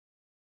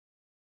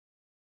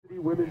the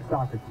women's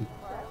soccer team.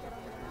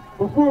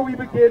 Before we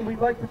begin, we'd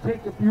like to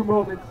take a few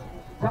moments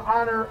to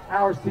honor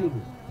our seniors.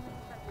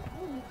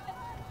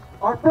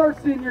 Our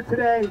first senior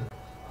today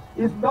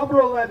is number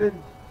 11,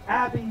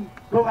 Abby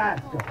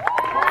Velasco.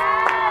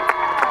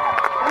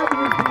 Abby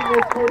is being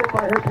escorted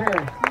by her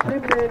parents,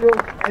 Kim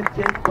Daniels and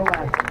Jake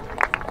Velasco.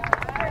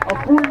 A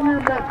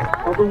 4-year member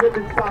of the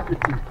women's soccer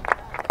team,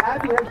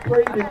 Abby has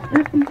played in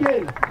 50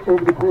 games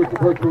over the course of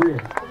her career.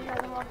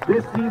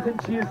 This season,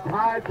 she is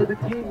tied for the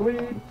team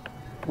lead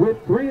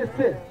with 3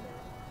 assists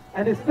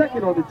and is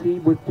second on the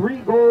team with 3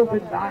 goals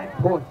and 9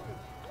 points.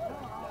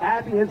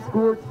 Abby has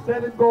scored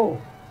 7 goals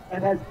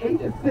and has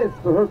 8 assists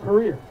for her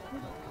career.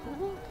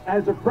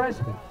 As a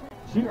freshman,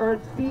 she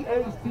earned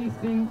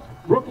CACC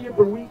Rookie of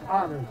the Week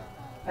honors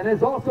and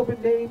has also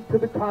been named to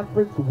the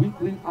conference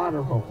weekly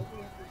honor roll.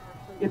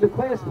 In the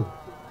classroom,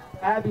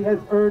 Abby has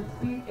earned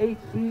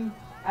CHC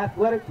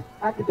Athletic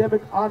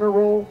Academic Honor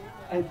Roll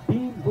and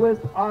Dean's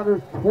List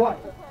honors twice,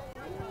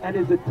 and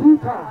is a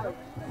 2-time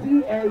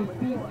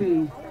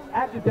CACC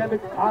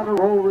Academic Honor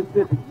Roll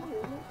recipient,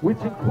 which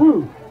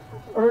includes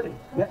earning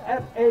the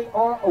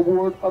FAR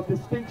Award of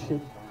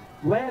Distinction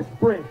last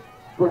spring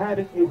for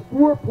having a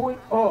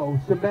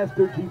 4.0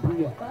 semester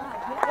GPA.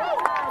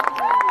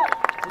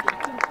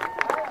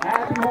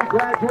 Abby will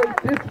graduate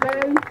this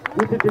May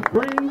with a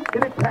degree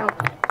in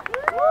accounting.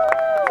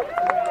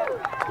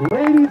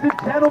 Ladies and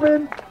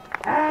gentlemen,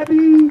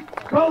 Abby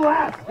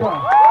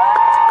Velasco.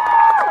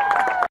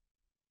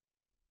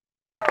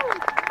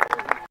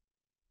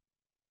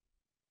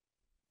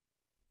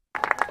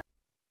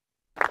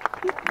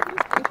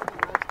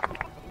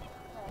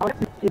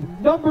 Is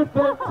number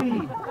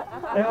 13,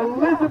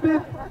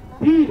 Elizabeth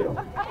Deal.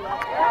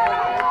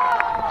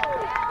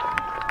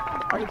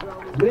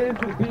 Liz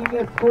is being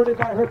escorted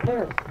by her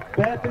parents,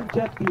 Beth and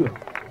Jeff Deal,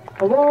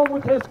 along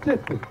with her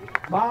sisters,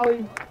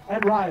 Molly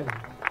and Riley,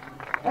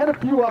 and a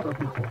few other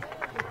people.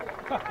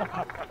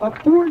 A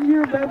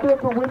 4-year member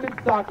of the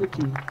women's soccer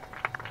team,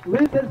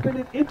 Liz has been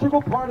an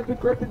integral part of the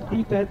Griffins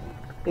defense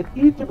in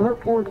each of her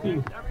 4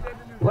 seasons,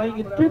 playing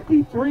in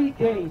 53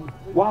 games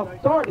while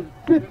starting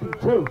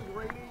 52.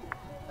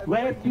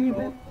 Last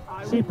season,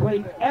 she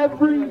played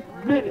every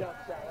minute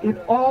in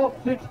all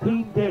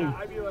 16 games.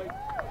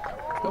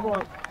 Come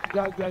on.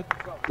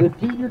 The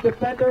senior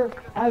defender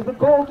has a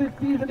goal this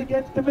season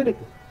against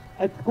Dominican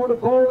and scored a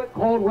goal at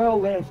Caldwell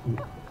last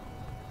year.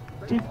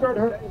 She scored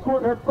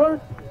her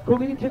first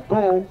collegiate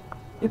goal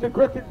in the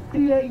Griffins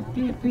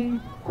CACC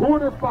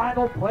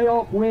quarterfinal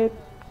playoff win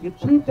in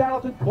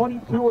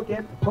 2022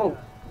 against Pope,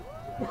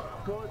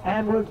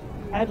 and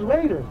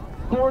later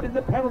scored in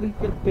the penalty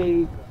kick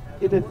phase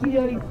in the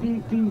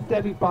CACC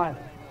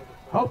semifinal,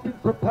 helping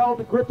propel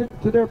the Griffins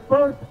to their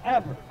first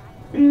ever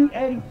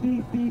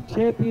CACC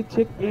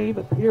championship game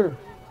appearance.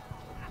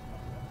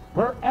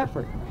 Her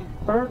effort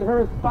earned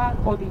her a spot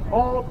on the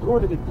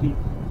all-tournament team.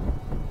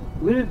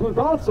 Liz was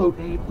also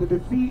named to the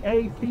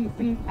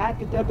CACC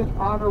Academic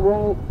Honor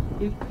Roll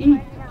in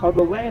each of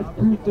the last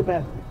 2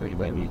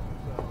 semesters.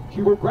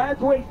 She will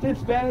graduate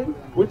this May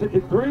with a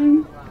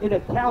degree in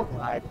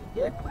accounting.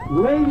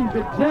 Ladies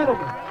and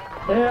gentlemen,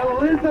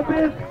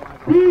 Elizabeth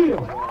Deal.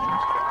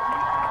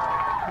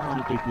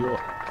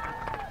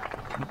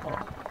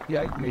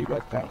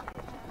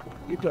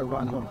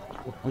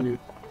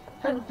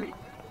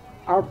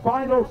 Our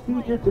final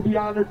senior to be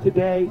honored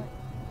today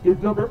is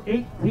number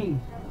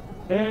 18,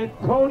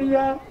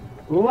 Antonia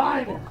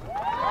Linus.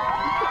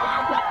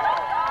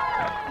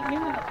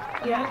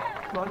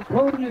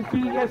 Antonia is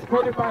being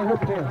escorted by her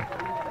parents,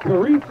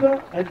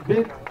 Teresa and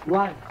Vince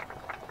Linus.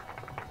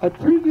 A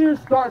 2-year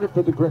starter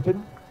for the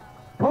Griffins,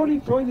 Tony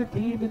joined the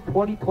team in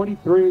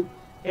 2023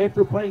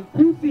 after playing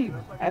 2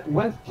 seasons at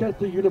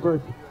Westchester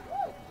University.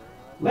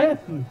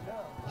 Last season,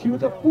 she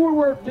was a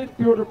forward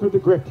midfielder for the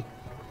Griffins,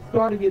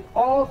 starting in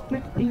all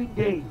 16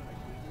 games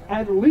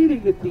and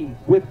leading the team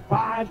with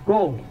 5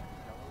 goals.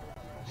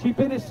 She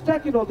finished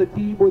second on the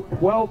team with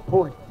 12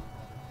 points.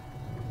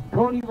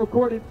 Tony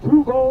recorded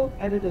 2 goals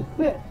and an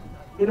assist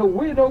in a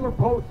win over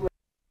Postland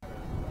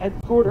and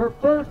scored her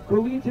first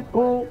collegiate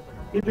goal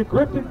in the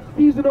Griffins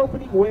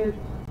season-opening win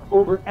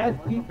over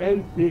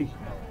STAC.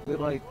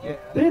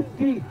 This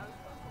season,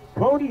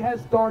 Tony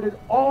has started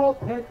all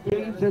 10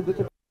 games as a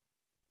defender,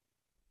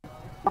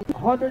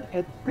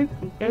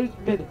 168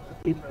 minutes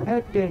in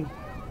 10 games.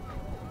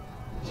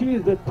 She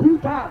is a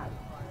 2-time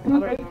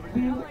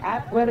CHC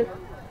Athletic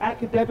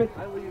Academic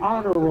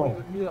Honor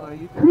Roll,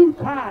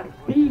 2-time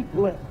Dean's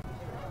List,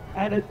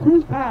 and a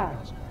 2-time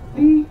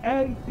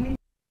CACC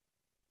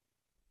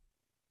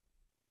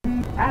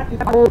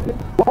Academic,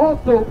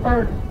 also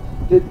earning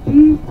the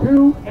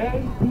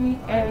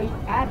D2ADA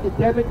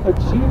Academic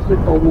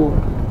Achievement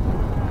Award.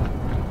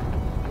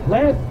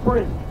 Last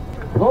spring,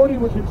 Tony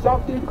was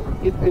inducted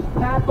into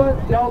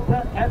Kappa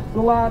Delta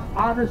Epsilon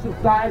Honor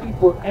Society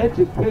for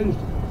Education.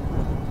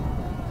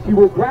 She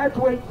will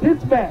graduate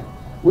this May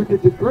with a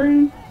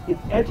degree in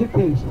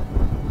education.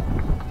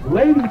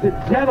 Ladies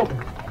and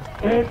gentlemen,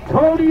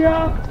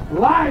 Antonia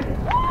Linus.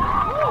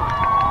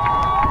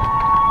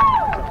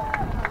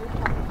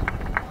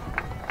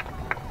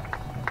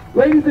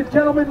 Ladies and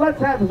gentlemen, let's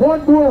have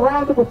one more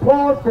round of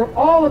applause for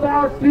all of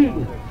our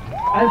seniors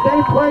as they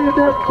play in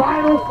their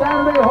final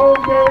Saturday home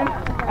game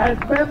as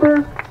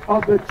members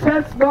of the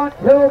Chestnut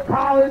Hill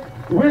College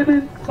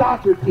women's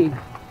soccer team.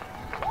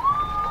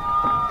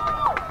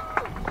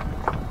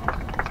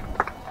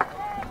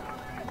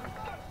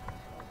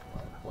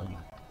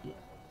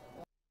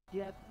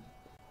 Yes.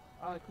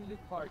 This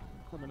part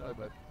coming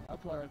over.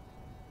 That's why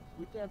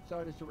we can't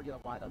start this so we're gonna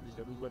line up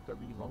this with the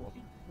reasonable.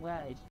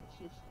 Well, it's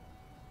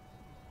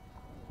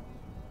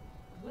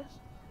let's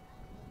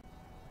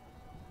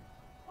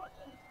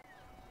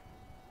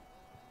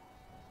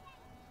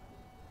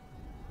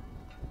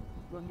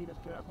we'll need a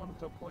strap on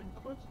the point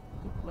first.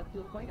 Let's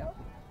do the point out.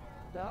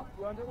 Down,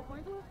 run to the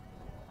point out.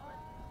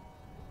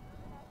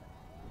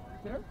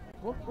 There,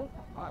 look.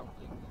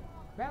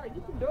 Barry,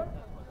 you can do it.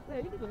 Yeah,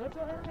 you can do it.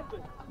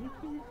 You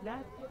can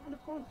not get in the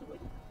front of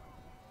it.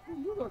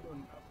 You are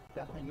doing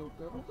that. I know,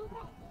 girl.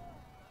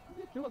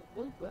 You do it,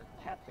 boy, but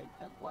happy.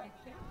 That's why I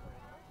can't.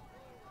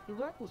 The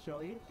rec will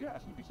show you.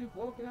 Yes, you can just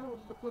walk it out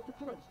with the flip the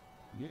cards.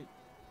 Yeah.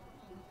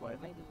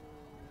 What, maybe?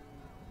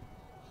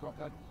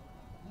 Shortcut.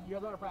 You're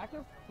going to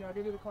practice? Yeah, I'll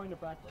give you the coin to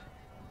practice.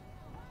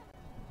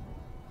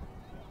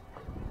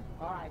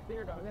 Alright, there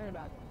you go, there you go.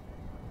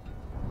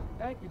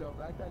 Thank you, though,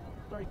 Brad. That's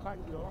very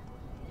kind of you all.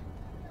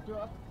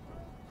 Sure.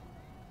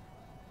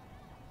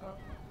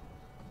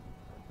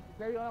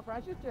 There you are,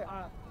 practice?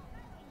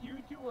 You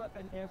two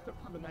an answer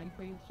from the 9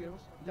 playing skills.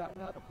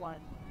 Not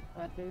applying.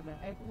 David,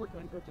 and we're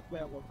going to go to play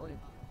one point.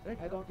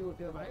 I don't do it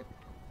there, right?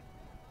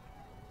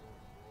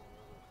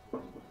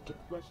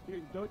 But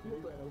you don't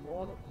do it.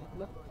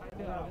 Let's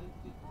find out.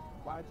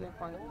 Why is that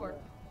find work?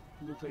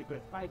 You take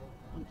it.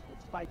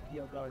 Spike, the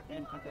other,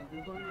 and then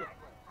you go to it.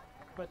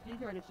 But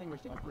these are the same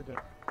we're good.